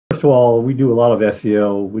first of all, we do a lot of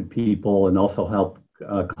SEO with people and also help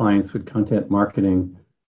clients with content marketing.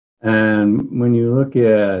 And when you look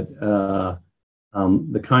at the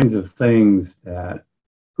kinds of things that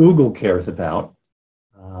Google cares about,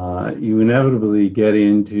 you inevitably get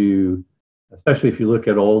into, especially if you look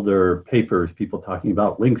at older papers, people talking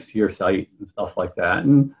about links to your site and stuff like that.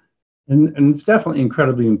 And it's definitely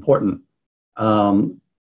incredibly important. But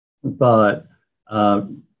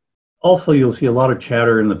also you'll see a lot of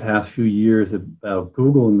chatter in the past few years about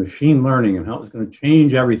Google and machine learning and how it's going to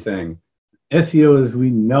change everything. SEO as we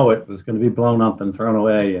know it was going to be blown up and thrown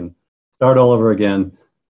away and start all over again.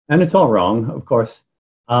 And it's all wrong, of course.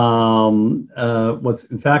 What's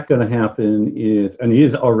in fact going to happen is, and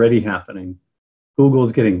is already happening, Google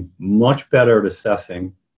is getting much better at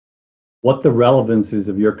assessing what the relevance is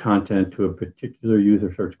of your content to a particular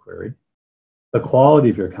user search query, the quality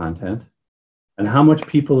of your content, and how much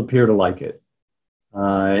people appear to like it.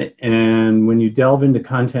 And when you delve into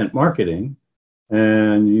content marketing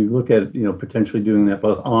and you look at potentially doing that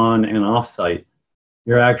both on and off site,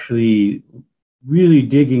 you're actually really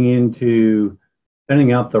digging into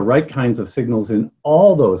sending out the right kinds of signals in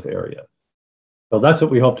all those areas. So that's what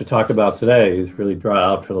we hope to talk about today, is really draw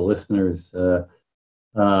out for the listeners, just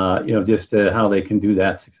how they can do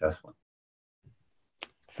that successfully.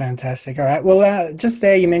 Fantastic. All right. Well, just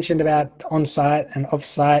there you mentioned about on-site and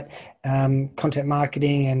off-site content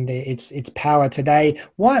marketing and its power today.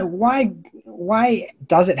 Why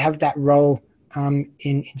does it have that role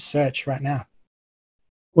in search right now?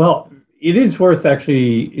 Well, it is worth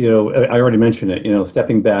actually, I already mentioned it,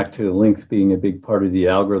 stepping back to links being a big part of the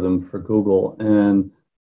algorithm for Google, and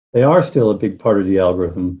they are still a big part of the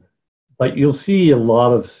algorithm, but you'll see a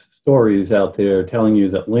lot of stories out there telling you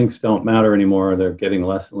that links don't matter anymore, they're getting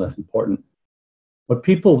less and less important. What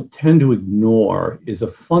people tend to ignore is a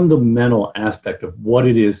fundamental aspect of what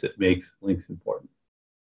it is that makes links important.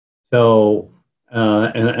 So,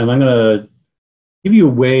 and I'm going to give you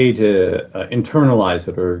a way to internalize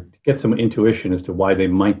it or get some intuition as to why they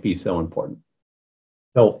might be so important.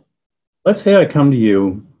 So let's say I come to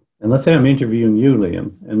you, and let's say I'm interviewing you,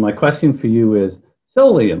 Liam, and my question for you is,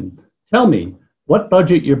 so Liam, tell me what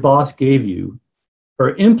budget your boss gave you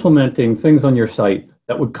for implementing things on your site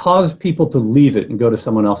that would cause people to leave it and go to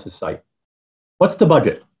someone else's site. What's the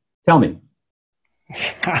budget? Tell me.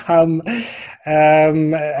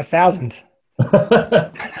 1,000.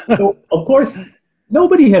 So, of course,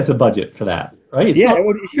 nobody has a budget for that, right? It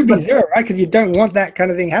should be zero, right? Because you don't want that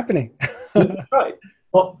kind of thing happening. That's right.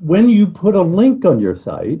 Well, when you put a link on your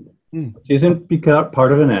site, which isn't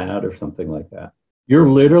part of an ad or something like that, you're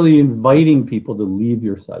literally inviting people to leave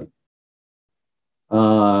your site.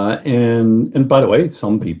 And by the way,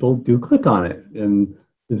 some people do click on it. And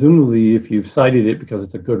presumably, if you've cited it because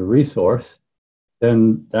it's a good resource,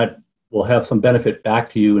 then that will have some benefit back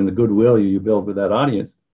to you in the goodwill you build with that audience.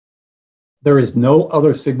 There is no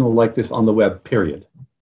other signal like this on the web, period.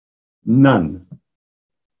 None.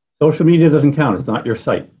 Social media doesn't count. It's not your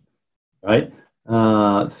site, right?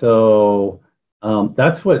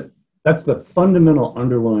 That's the fundamental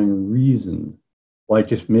underlying reason why it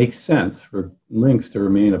just makes sense for links to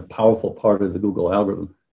remain a powerful part of the Google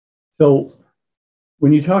algorithm. So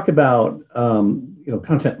when you talk about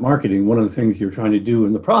content marketing, one of the things you're trying to do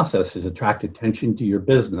in the process is attract attention to your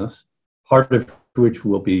business, part of which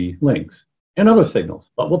will be links and other signals.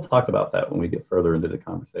 But we'll talk about that when we get further into the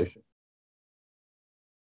conversation.